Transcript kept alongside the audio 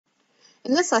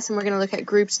In this lesson, we're going to look at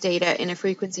grouped data in a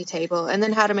frequency table and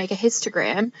then how to make a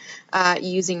histogram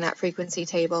using that frequency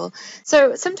table.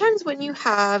 So sometimes when you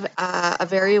have a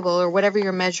variable or whatever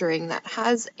you're measuring that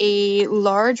has a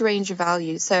large range of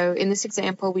values, so in this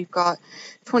example, we've got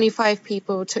 25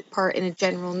 people took part in a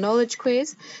general knowledge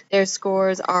quiz. Their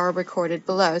scores are recorded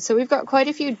below. So we've got quite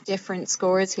a few different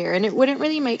scores here, and it wouldn't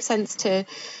really make sense to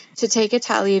take a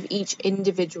tally of each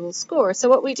individual score. So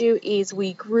what we do is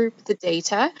we group the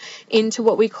data into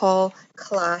what we call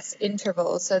class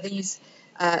intervals. So these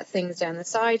things down the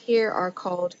side here are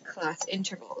called class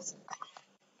intervals.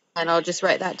 And I'll just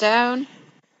write that down.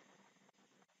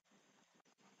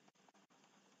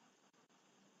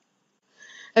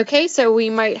 Okay, so we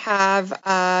might have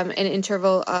an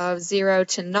interval of 0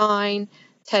 to 9,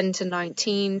 10 to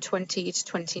 19, 20 to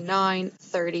 29,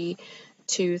 30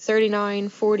 to 39,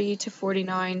 40 to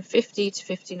 49, 50 to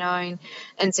 59,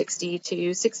 and 60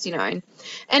 to 69.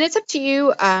 And it's up to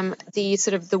you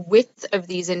the width of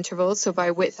these intervals. So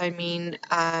by width I mean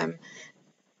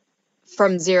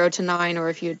from 0 to 9, or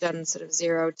if you'd done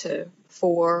 0 to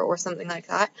 4 or something like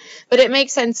that. But it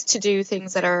makes sense to do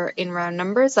things that are in round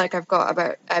numbers. Like I've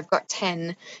got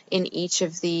 10 in each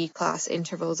of the class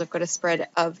intervals. I've got a spread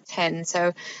of 10,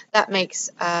 so that makes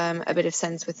a bit of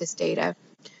sense with this data.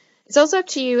 It's also up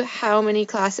to you how many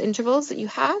class intervals that you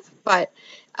have, but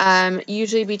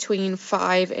usually between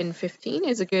 5 and 15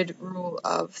 is a good rule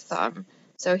of thumb.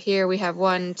 So here we have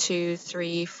 1, 2,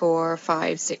 3, 4,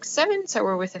 5, 6, 7, so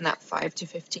we're within that 5 to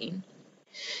 15.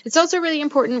 It's also really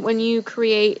important when you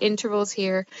create intervals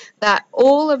here that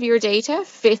all of your data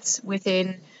fits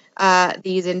within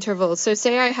these intervals. So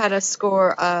say I had a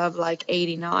score of like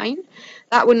 89,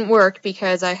 that wouldn't work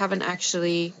because I haven't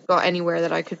actually got anywhere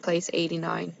that I could place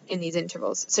 89 in these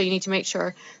intervals. So you need to make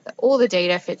sure that all the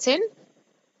data fits in.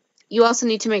 You also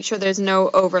need to make sure there's no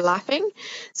overlapping.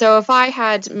 So if I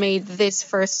had made this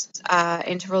first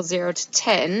interval 0 to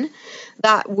 10,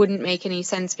 that wouldn't make any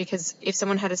sense because if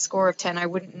someone had a score of 10, I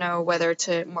wouldn't know whether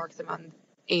to mark them on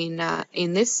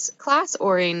in this class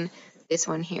or in this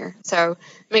one here. So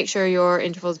make sure your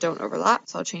intervals don't overlap.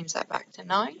 So I'll change that back to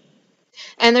 9.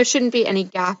 And there shouldn't be any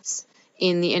gaps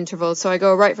in the intervals. So I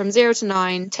go right from 0 to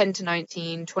 9, 10 to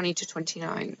 19, 20 to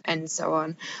 29, and so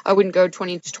on. I wouldn't go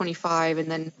 20 to 25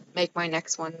 and then make my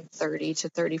next one 30 to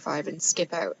 35 and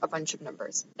skip out a bunch of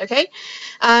numbers. Okay?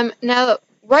 Now,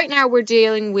 right now we're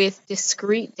dealing with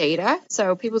discrete data.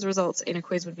 So people's results in a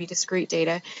quiz would be discrete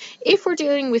data. If we're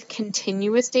dealing with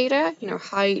continuous data,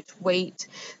 height, weight,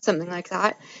 something like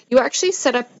that, you actually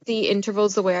set up the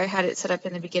intervals the way I had it set up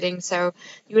in the beginning. So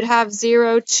you would have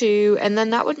 0 to, and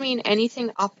then that would mean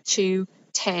anything up to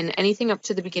 10, anything up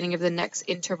to the beginning of the next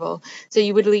interval. So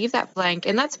you would leave that blank,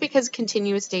 and that's because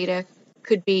continuous data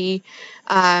could take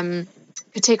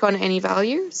on any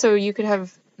value. So you could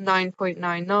have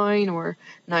 9.99 or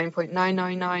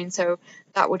 9.999, so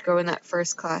that would go in that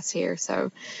first class here.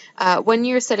 So when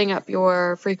you're setting up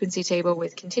your frequency table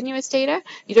with continuous data,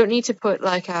 you don't need to put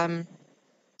like a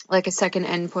second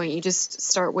endpoint. You just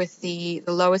start with the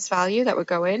lowest value that would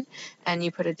go in, and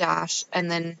you put a dash, and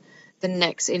then the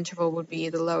next interval would be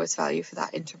the lowest value for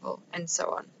that interval, and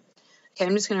so on. Okay,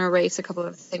 I'm just going to erase a couple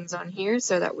of things on here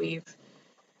so that we've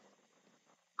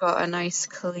got a nice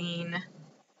clean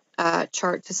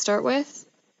chart to start with.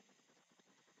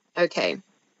 Okay.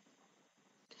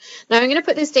 Now I'm going to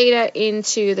put this data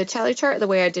into the tally chart the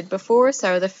way I did before.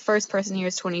 So the first person here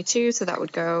is 22, so that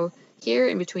would go here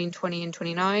in between 20 and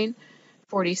 29.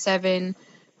 47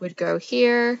 would go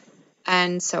here,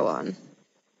 and so on.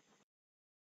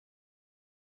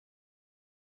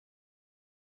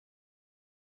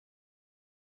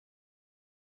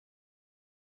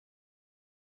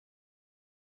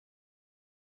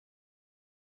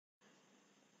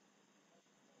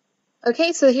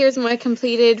 Okay, so here's my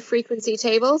completed frequency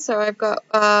table. So I've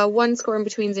got one score in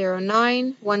between 0 and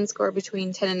 9, one score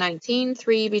between 10 and 19,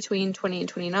 3 between 20 and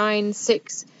 29,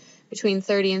 6 between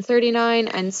 30 and 39,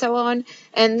 and so on.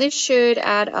 And this should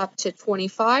add up to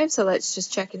 25. So let's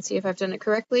just check and see if I've done it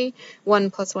correctly. 1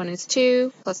 plus 1 is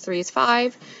 2, plus 3 is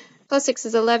 5, plus 6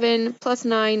 is 11, plus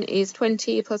 9 is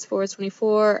 20, plus 4 is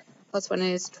 24, plus 1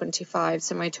 is 25.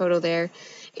 So my total there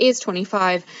is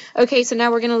 25. Okay, so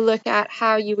now we're going to look at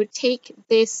how you would take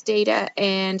this data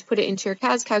and put it into your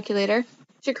CAS calculator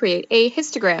to create a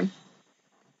histogram.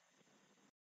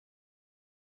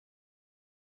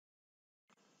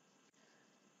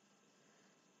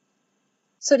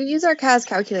 So to use our CAS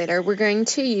calculator, we're going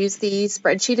to use the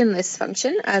spreadsheet and list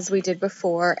function as we did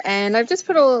before, and I've just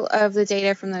put all of the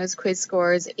data from those quiz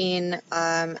scores in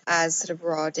as sort of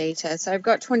raw data. So I've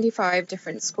got 25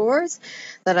 different scores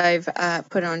that I've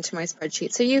put onto my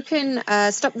spreadsheet. So you can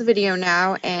stop the video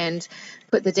now and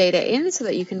put the data in so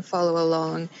that you can follow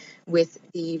along with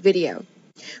the video.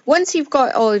 Once you've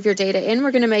got all of your data in,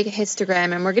 we're going to make a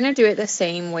histogram, and we're going to do it the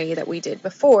same way that we did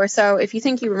before. So if you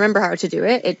think you remember how to do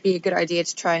it, it'd be a good idea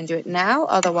to try and do it now.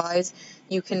 Otherwise,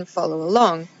 you can follow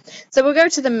along. So we'll go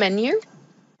to the menu,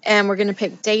 and we're going to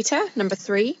pick data, number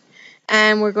 3,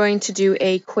 and we're going to do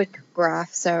a quick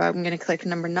graph. So I'm going to click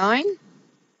number 9.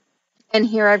 And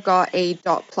here I've got a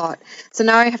dot plot. So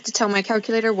now I have to tell my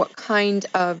calculator what kind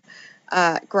of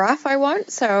graph I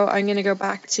want. So I'm going to go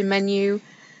back to menu,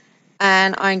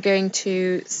 and I'm going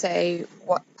to say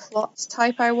what plot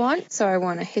type I want. So I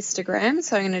want a histogram,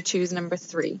 so I'm going to choose number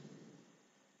 3.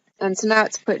 And so now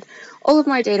it's put all of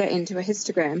my data into a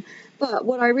histogram. But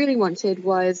what I really wanted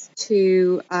was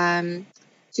to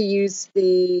use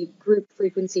the group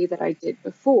frequency that I did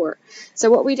before.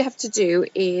 So what we'd have to do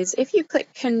is, if you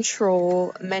click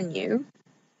Control Menu,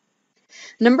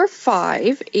 number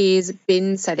 5 is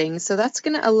bin settings. So that's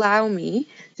going to allow me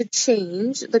to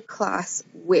change the class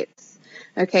width.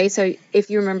 Okay, so if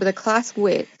you remember, the class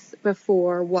width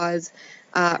before was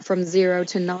from 0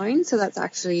 to 9, so that's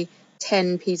actually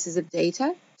 10 pieces of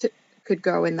data could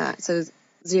go in that. So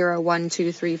 0, 1,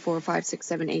 2, 3, 4, 5, 6,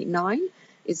 7, 8, 9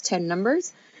 is 10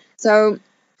 numbers. So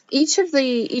each of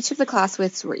the class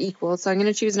widths were equal. So I'm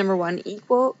going to choose number 1,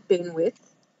 equal bin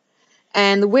width,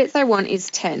 and the width I want is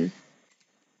 10.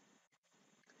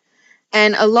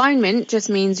 And alignment just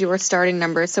means your starting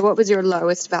number. So what was your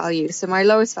lowest value? So my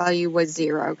lowest value was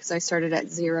 0 because I started at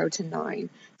 0 to 9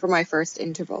 for my first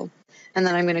interval. And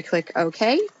then I'm going to click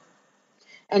OK.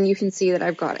 And you can see that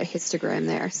I've got a histogram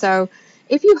there. So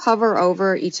if you hover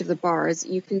over each of the bars,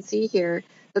 you can see here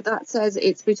that that says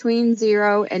it's between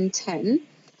 0 and 10.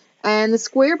 And the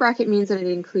square bracket means that it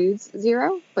includes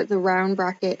 0, but the round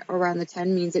bracket around the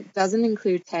 10 means it doesn't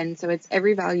include 10. So it's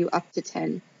every value up to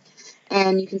 10.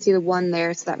 And you can see the 1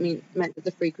 there, so that meant that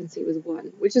the frequency was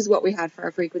 1, which is what we had for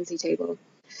our frequency table.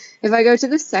 If I go to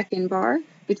the second bar,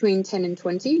 between 10 and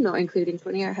 20, not including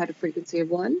 20, I had a frequency of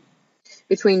 1.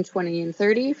 Between 20 and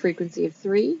 30, a frequency of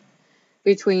 3.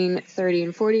 Between 30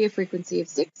 and 40, a frequency of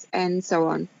 6, and so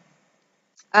on.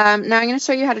 Now I'm going to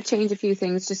show you how to change a few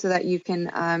things just so that you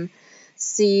can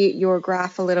see your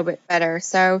graph a little bit better.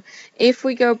 So if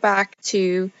we go back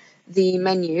to the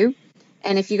menu,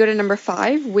 and if you go to number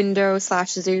 5,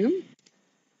 window/zoom,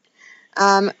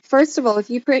 first of all,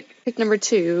 if you pick number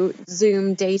 2,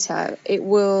 zoom data, it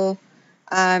will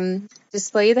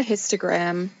display the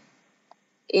histogram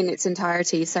in its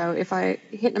entirety. So if I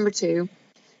hit number 2,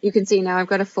 you can see now I've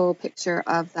got a full picture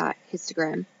of that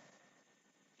histogram.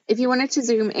 If you wanted to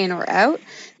zoom in or out,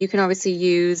 you can obviously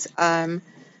use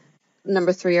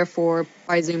number 3 or 4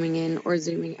 by zooming in or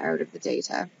zooming out of the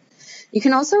data. You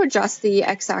can also adjust the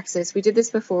x-axis. We did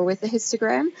this before with the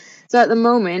histogram. So at the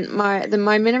moment, my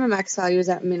minimum x value is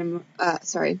at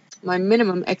my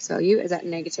minimum x value is at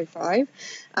 -5.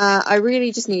 I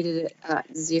really just needed it at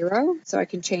 0, so I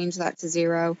can change that to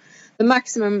 0. The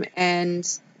maximum and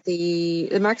the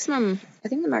maximum, I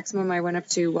think the maximum I went up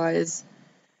to was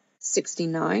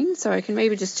 69, so I can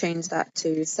maybe just change that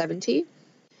to 70.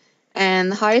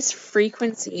 And the highest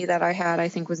frequency that I had, I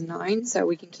think, was 9, so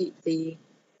we can keep the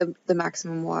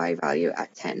maximum y value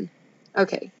at 10.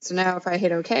 Okay, so now if I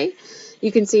hit OK,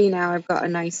 you can see now I've got a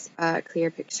nice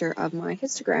clear picture of my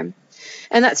histogram.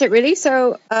 And that's it really.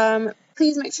 So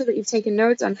please make sure that you've taken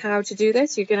notes on how to do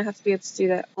this. You're going to have to be able to do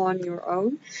that on your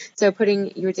own. So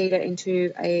putting your data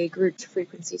into a grouped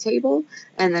frequency table,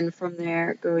 and then from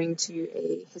there going to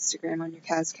a histogram on your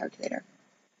CAS calculator.